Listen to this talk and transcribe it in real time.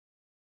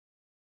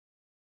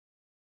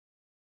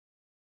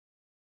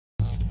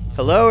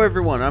Hello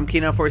everyone, I'm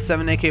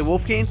Keen947 aka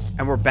Wolfkeen,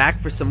 and we're back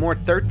for some more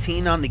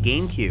 13 on the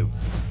GameCube.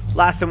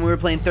 Last time we were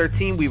playing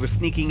 13, we were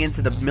sneaking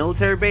into the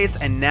military base,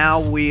 and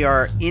now we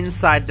are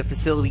inside the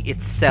facility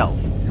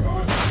itself.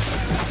 Your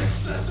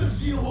excessive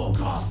zeal will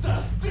cost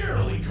us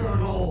dearly,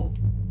 Colonel.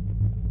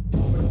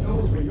 But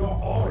those were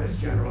your orders,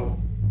 General.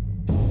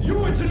 You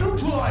were to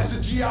neutralize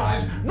the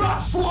GIs, not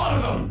slaughter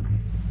them!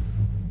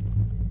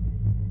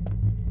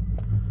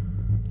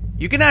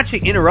 You can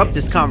actually interrupt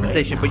this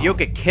conversation, but you'll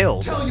get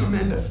killed. Tell your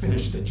men to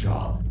finish the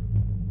job.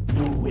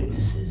 No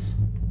witnesses.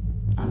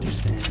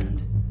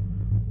 Understand?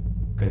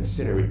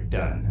 Consider it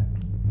done.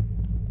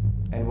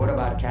 And what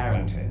about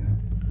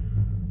Carrington?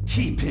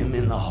 Keep him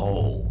in the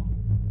hole.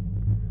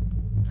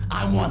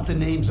 I want the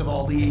names of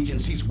all the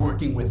agencies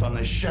working with on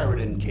the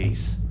Sheridan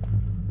case.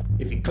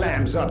 If he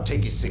clams up,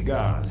 take his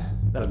cigars.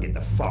 That'll get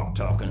the fog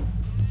talking.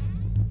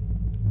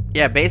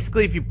 Yeah,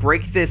 basically if you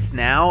break this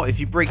now, if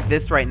you break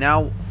this right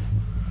now,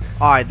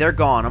 alright, they're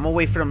gone. I'm gonna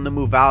wait for them to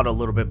move out a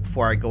little bit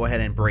before I go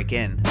ahead and break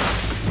in.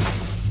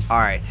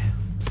 Alright,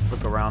 let's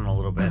look around a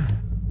little bit.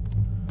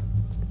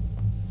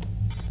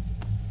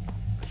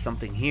 There's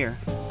something here.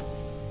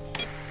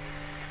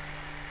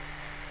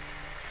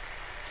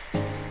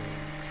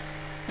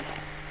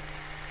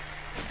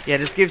 Yeah,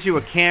 this gives you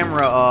a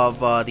camera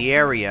of the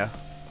area.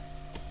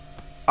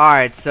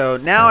 Alright, so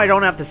now I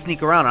don't have to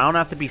sneak around. I don't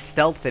have to be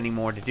stealth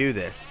anymore to do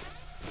this.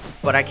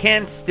 But I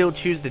can still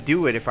choose to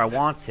do it if I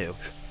want to.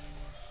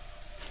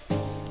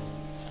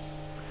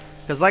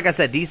 Because like I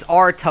said, these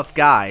are tough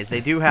guys.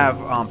 They do have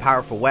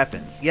powerful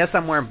weapons. Yes,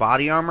 I'm wearing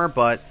body armor,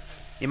 but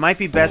it might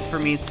be best for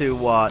me to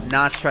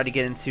not try to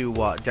get into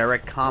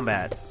direct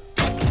combat.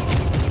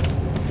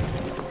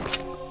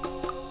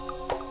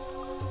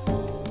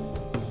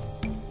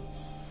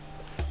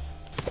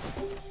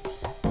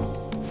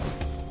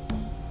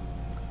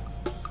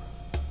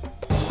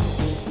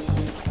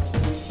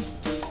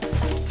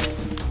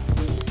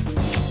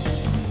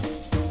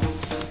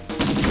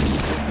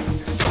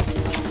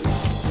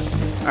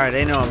 Alright,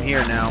 they know I'm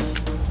here now.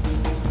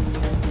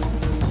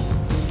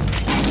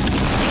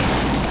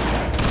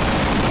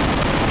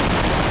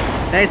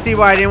 Now you see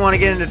why I didn't want to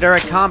get into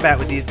direct combat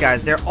with these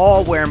guys. They're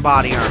all wearing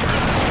body armor.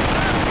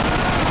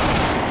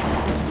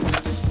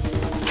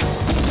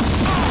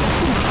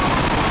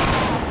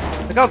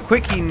 Look how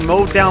quick he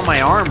mowed down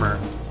my armor.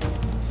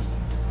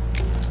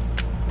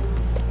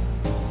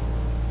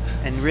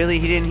 And really,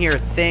 he didn't hear a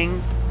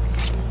thing.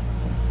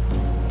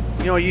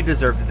 You know what? You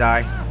deserve to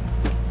die.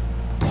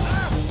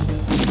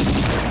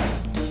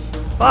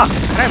 Fuck!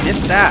 How did I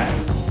miss that?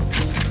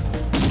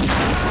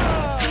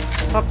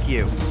 Fuck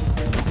you.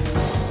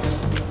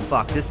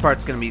 Fuck, this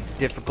part's gonna be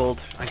difficult.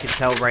 I can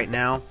tell right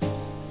now.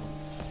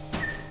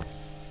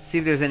 See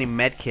if there's any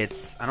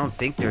medkits. I don't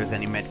think there's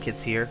any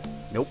medkits here.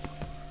 Nope.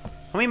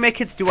 How many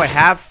medkits do I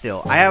have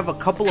still? I have a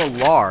couple of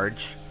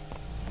large.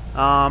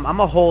 I'm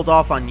gonna hold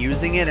off on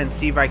using it and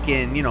see if I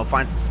can, you know,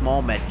 find some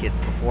small medkits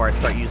before I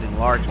start using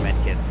large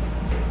medkits.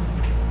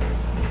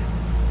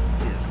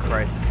 Jesus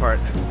Christ, this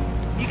part...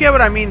 You get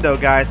what I mean though,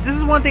 guys. This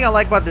is one thing I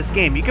like about this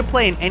game. You can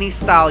play in any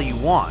style you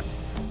want.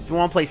 If you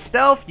want to play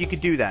stealth, you can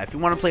do that. If you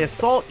want to play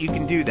assault, you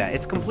can do that.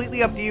 It's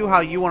completely up to you how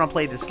you want to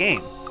play this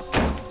game.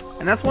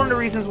 And that's one of the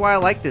reasons why I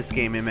like this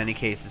game in many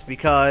cases,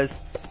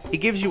 because it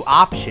gives you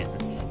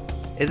options.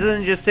 It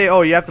doesn't just say,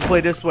 oh, you have to play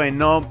this way and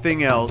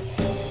nothing else.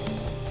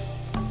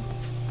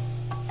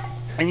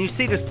 And you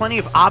see, there's plenty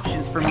of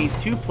options for me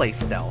to play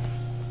stealth.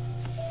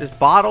 There's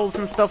bottles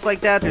and stuff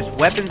like that. There's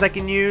weapons I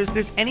can use.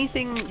 There's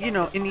anything, you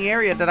know, in the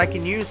area that I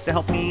can use to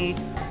help me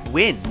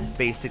win,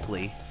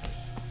 basically.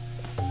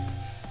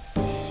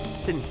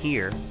 What's in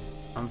here?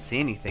 I don't see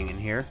anything in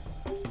here.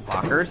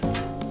 Lockers.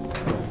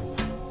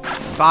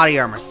 Body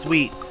armor,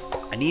 sweet.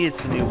 I needed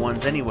some new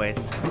ones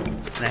anyways.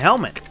 And a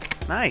helmet.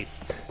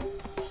 Nice.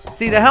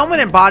 See, the helmet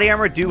and body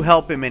armor do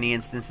help in many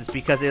instances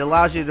because it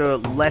allows you to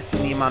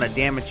lessen the amount of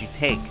damage you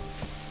take.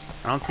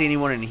 I don't see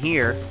anyone in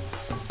here.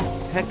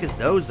 What the heck is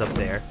those up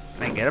there?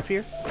 Can I get up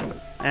here?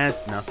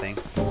 That's nothing.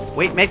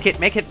 Wait, medkit,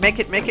 medkit,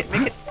 medkit, medkit,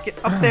 medkit.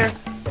 Get up there.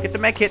 Get the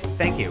medkit.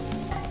 Thank you.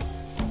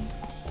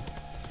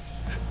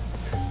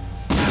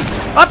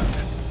 Up!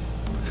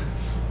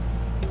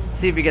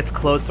 See if he gets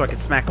close so I can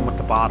smack him with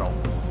the bottle.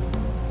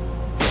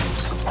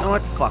 You know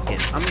what? Fuck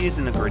it. I'm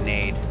using a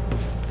grenade.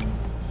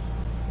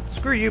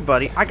 Screw you,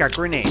 buddy. I got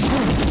grenades.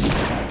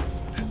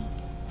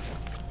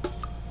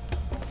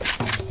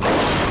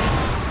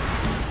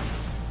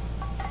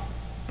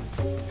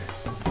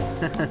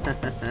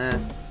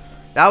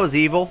 That was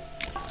evil.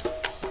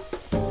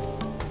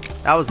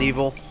 That was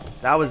evil.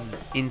 That was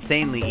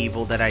insanely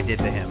evil that I did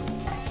to him.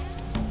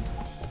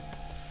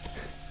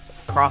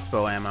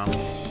 Crossbow ammo.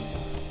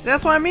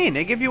 That's what I mean.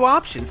 They give you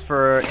options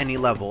for any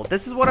level.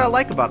 This is what I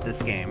like about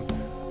this game.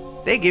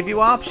 They give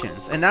you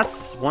options. And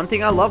that's one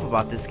thing I love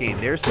about this game.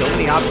 There's so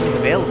many options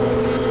available.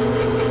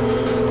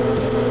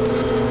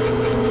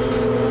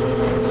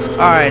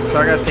 Alright, so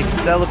I gotta take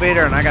this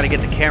elevator and I gotta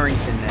get to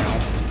Carrington now.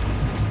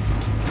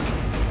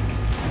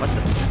 What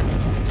the...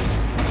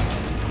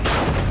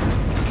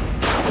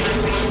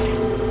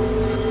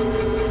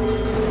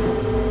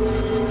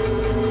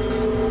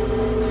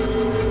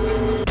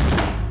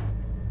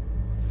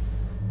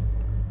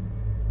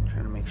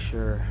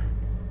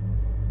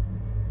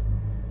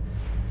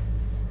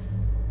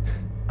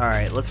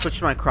 Alright, let's switch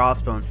to my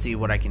crossbow and see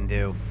what I can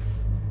do.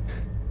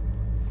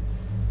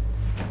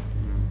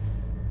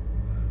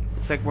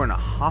 Looks like we're in a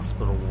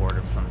hospital ward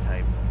of some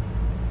type.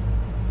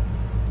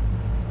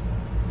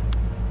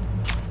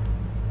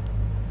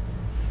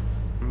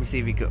 Let me see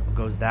if he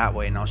goes that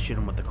way, and I'll shoot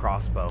him with the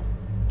crossbow.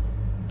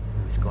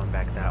 He's going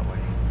back that way.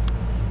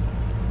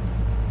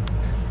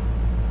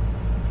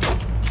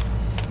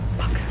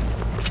 Fuck.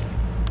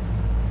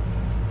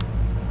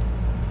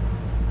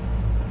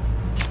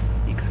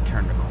 He could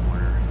turn the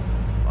corner.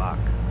 Fuck.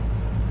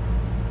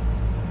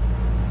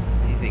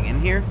 Anything in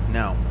here?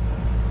 No.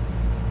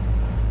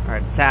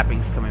 Alright, the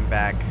tapping's coming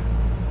back.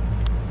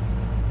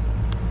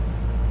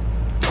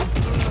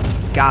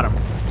 Got him.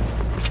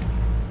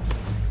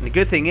 And the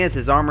good thing is,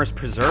 his armor's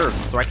preserved,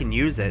 so I can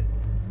use it.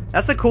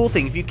 That's the cool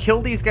thing. If you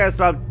kill these guys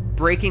without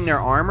breaking their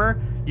armor,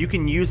 you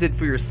can use it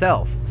for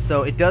yourself.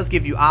 So it does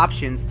give you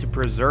options to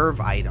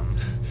preserve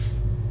items.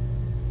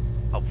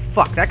 Oh,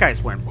 fuck. That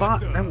guy's wearing a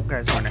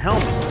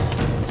helmet.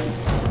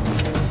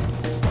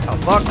 Oh,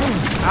 fuck.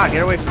 Ah,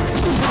 get away from me.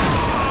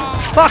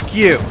 Fuck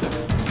you!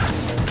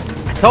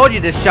 I told you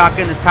this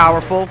shotgun is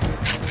powerful.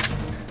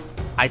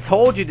 I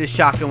told you this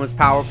shotgun was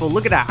powerful.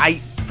 Look at that. I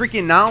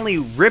freaking not only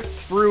ripped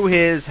through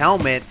his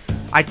helmet,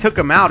 I took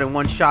him out in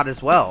one shot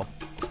as well.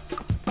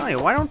 Tell you,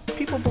 why don't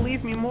people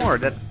believe me more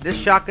that this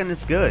shotgun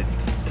is good?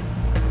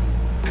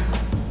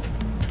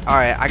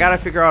 Alright, I gotta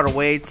figure out a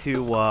way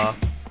to,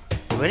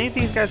 do any of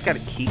these guys got a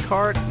key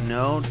card?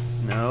 No,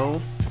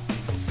 no.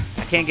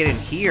 I can't get in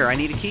here. I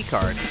need a key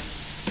card.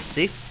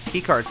 See?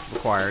 Key card's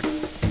required.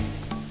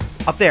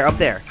 Up there, up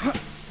there.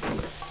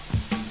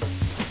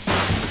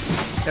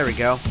 There we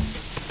go.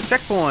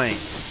 Checkpoint.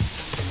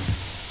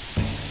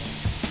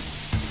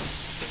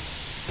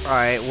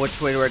 Alright,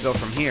 which way do I go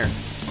from here?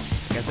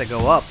 I guess I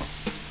go up.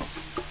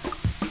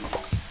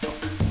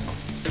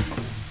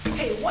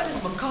 Hey, why does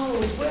McCall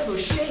always wear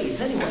those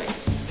shades anyway?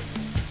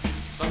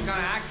 Some kind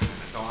of accident,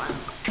 that's all I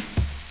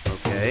know.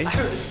 Okay. I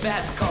heard a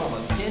Spats call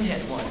him a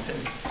pinhead once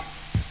and...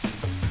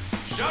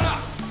 Shut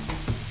up!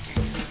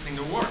 Can't get this thing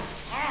to work.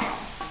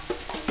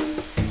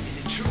 Is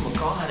it true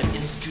McCall had him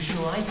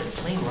institutionalized at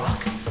Plain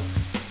Rock?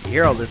 You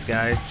hear all this,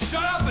 guys.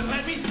 Shut up and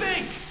let me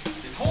think!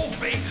 This whole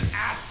base is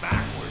ass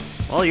backwards.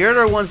 Well, you're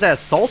the ones that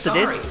assaulted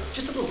Sorry, it.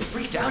 just a little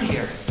freaked out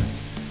here.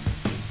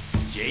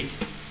 Jake?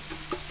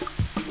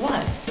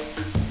 What?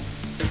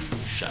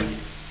 Shut it.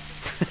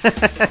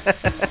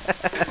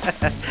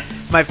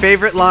 My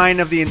favorite line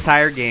of the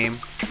entire game.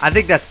 I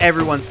think that's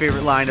everyone's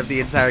favorite line of the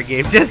entire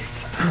game.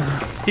 Just,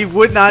 he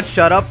would not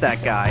shut up,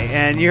 that guy.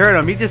 And you heard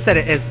him. He just said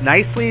it as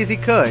nicely as he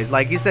could.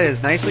 Like, he said it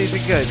as nicely as he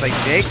could. It's like,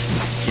 Jake,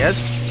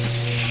 yes?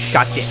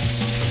 Gotcha.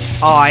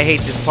 Oh, I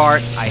hate this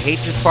part. I hate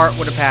this part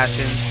with a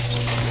passion.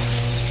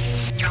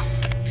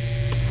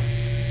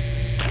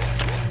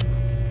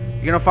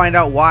 You're gonna find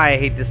out why I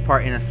hate this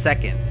part in a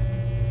second.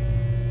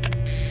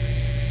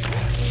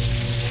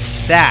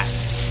 That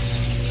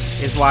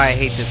is why I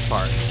hate this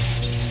part.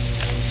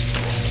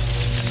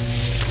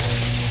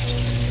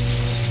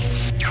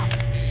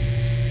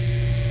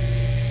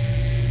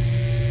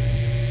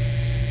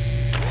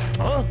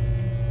 Huh?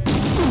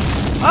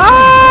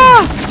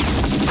 Ah!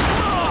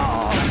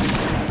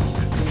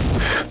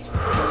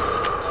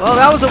 Well,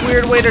 that was a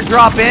weird way to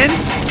drop in.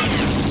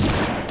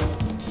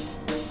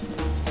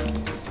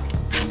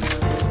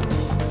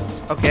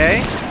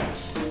 Okay.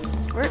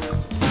 Where?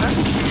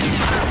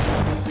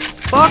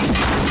 Fuck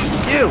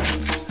you.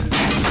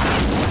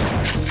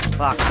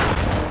 Fuck.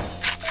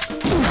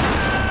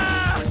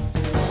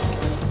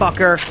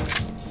 Fucker.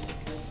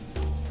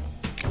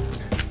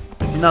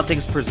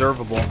 Nothing's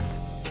preservable.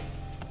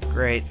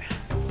 Great.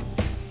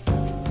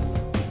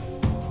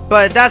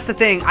 But that's the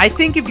thing. I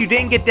think if you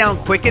didn't get down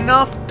quick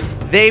enough,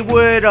 they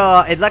would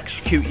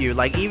electrocute you.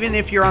 Like, even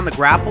if you're on the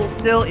grapple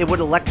still, it would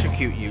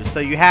electrocute you.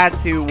 So you had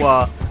to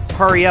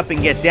hurry up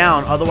and get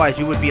down, otherwise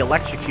you would be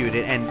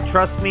electrocuted. And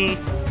trust me,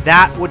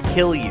 that would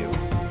kill you.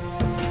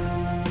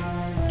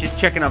 Just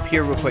checking up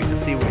here real quick to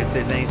see if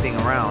there's anything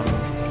around.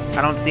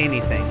 I don't see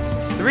anything.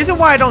 The reason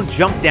why I don't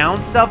jump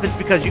down stuff is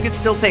because you can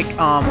still take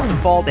some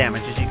fall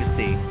damage, as you can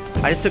see.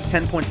 I just took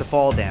 10 points of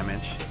fall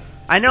damage.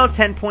 I know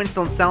 10 points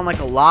don't sound like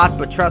a lot,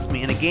 but trust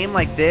me, in a game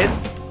like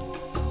this...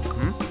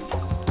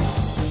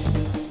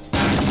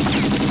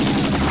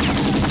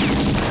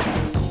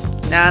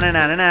 Nah, nah,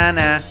 nah, nah, nah,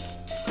 nah.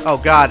 Oh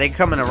god, they're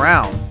coming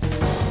around.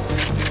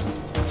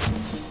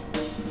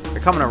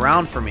 They're coming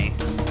around for me.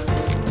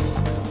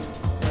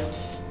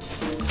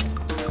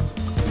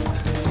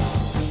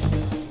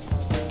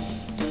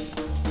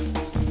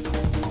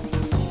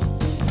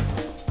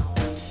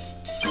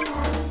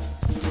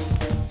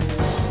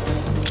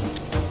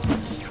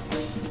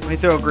 Let me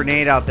throw a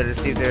grenade out there to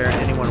see if there's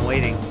anyone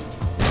waiting.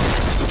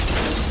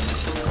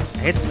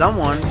 I hit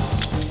someone.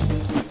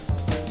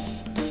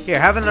 Here,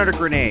 have another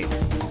grenade.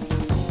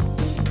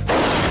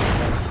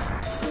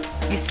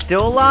 He's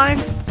still alive?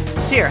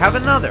 Here, have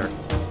another.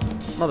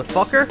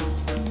 Motherfucker.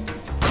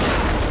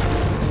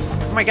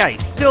 Oh my god,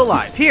 he's still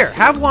alive. Here,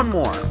 have one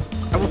more.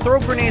 I will throw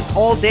grenades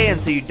all day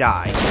until you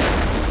die.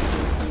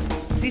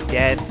 Is he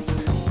dead?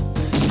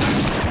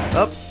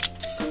 Oh.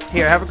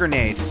 Here, have a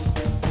grenade.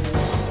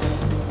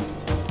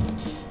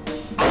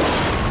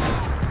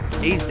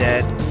 He's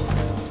dead.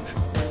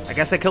 I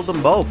guess I killed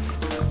them both.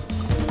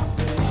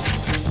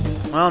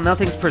 Well,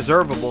 nothing's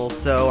preservable,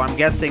 so I'm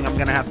guessing I'm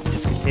gonna have to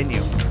just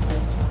continue.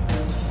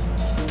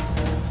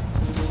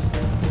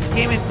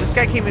 This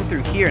guy came in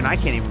through here, and I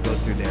can't even go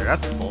through there.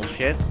 That's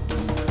bullshit.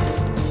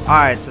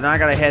 Alright, so now I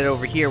gotta head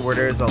over here where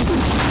there's a...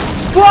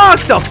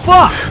 What the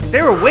fuck?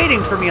 They were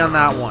waiting for me on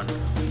that one.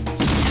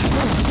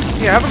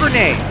 Here, have a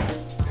grenade.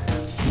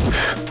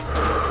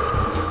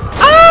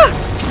 Ah!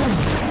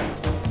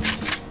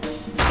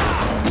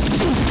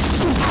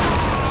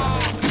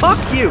 Fuck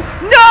you.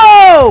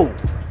 No!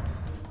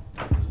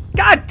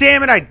 God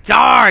damn it, I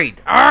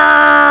died!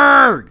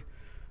 Arrgh!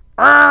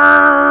 Arrgh!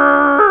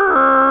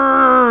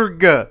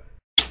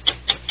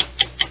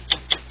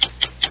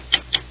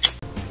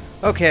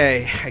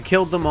 Okay, I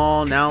killed them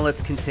all, now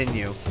let's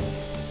continue.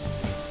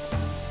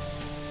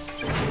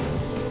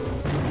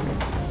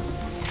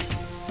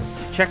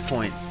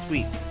 Checkpoint,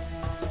 sweet.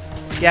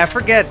 Yeah, I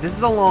forget, this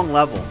is a long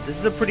level. This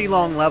is a pretty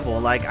long level.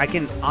 Like, I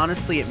can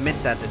honestly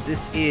admit that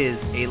this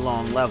is a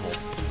long level.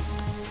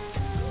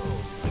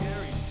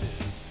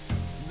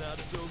 Not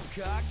so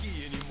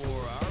cocky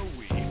anymore, are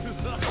we?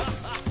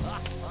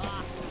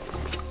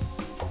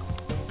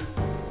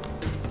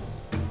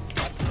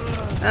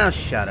 Oh,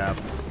 shut up.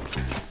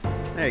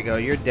 There you go,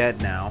 you're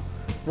dead now.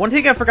 One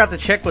thing I forgot to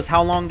check was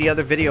how long the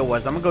other video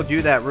was. I'm gonna go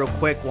do that real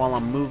quick while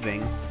I'm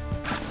moving.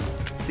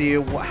 See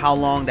how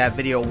long that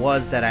video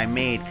was that I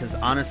made, because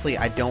honestly,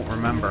 I don't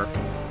remember.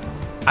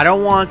 I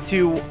don't want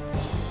to...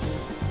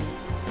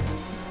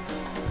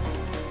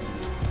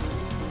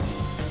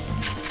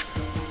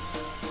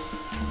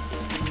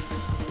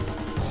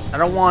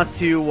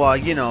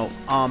 you know,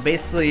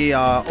 basically,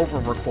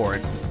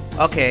 over-record.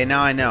 Okay,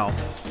 now I know.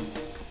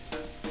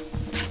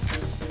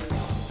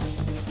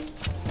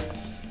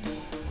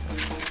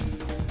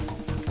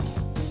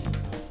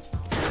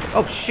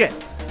 Oh, shit.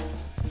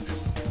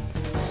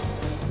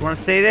 You want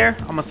to stay there?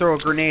 I'm going to throw a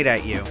grenade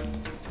at you.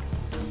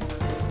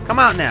 Come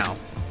out now.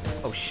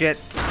 Oh, shit.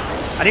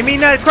 I didn't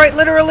mean that quite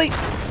literally.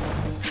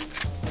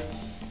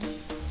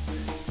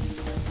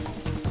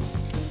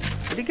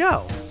 Where'd he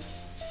go?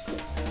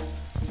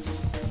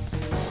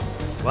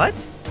 What?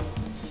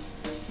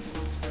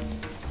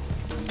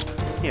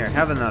 Here,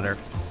 have another.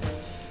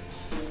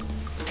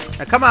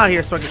 Now come out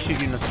here so I can shoot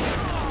you in the face.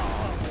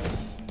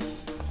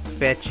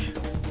 Bitch.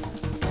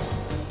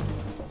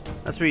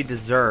 That's what you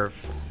deserve.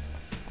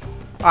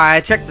 Alright,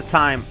 I checked the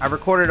time. I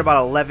recorded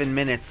about 11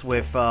 minutes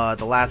with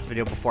the last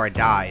video before I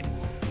died.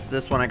 So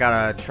this one I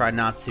gotta try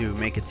not to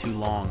make it too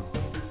long.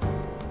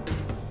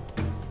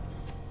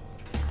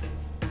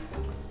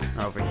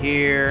 Over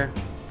here.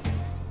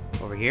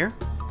 Over here.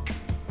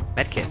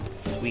 Medkit.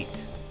 Sweet.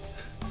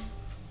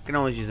 I can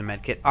always use a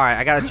medkit. Alright,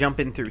 I gotta jump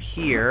in through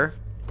here.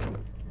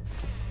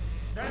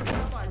 Stand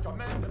well, I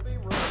demand to be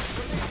removed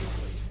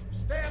immediately.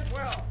 Stand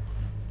well.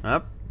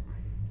 Up.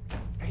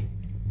 Hey,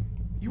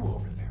 you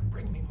over there,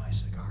 bring me my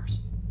cigars.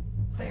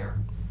 There.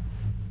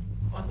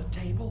 On the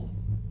table.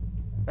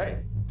 Hey,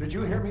 did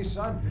you hear me,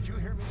 son? Did you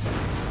hear me?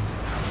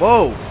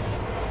 Whoa.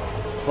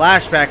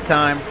 Flashback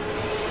time.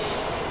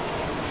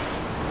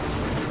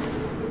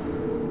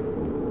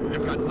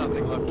 You've got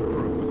nothing left to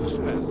prove with the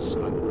speds,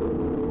 son.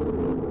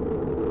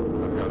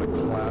 I've got a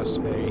Class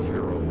A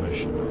hero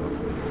mission to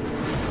offer you.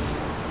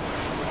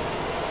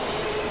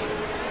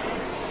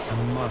 I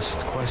must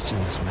question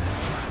this man.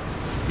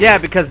 Yeah,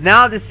 because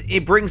now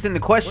it brings into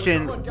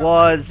question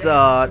was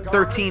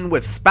 13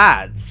 with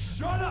spads.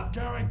 Shut up,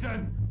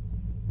 Carrington!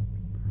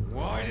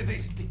 Why did they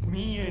stick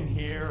me in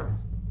here?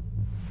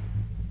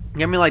 I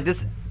mean, like,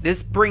 this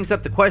brings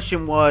up the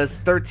question, was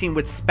 13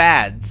 with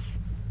spads?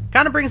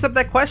 Kind of brings up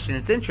that question.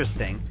 It's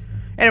interesting.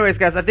 Anyways,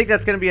 guys, I think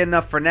that's going to be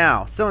enough for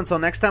now. So until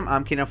next time,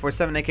 I'm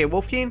Keen947, aka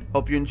Wolfkeen.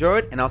 Hope you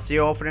enjoyed, and I'll see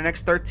you all for the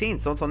next 13.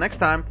 So until next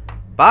time,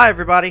 bye,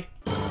 everybody.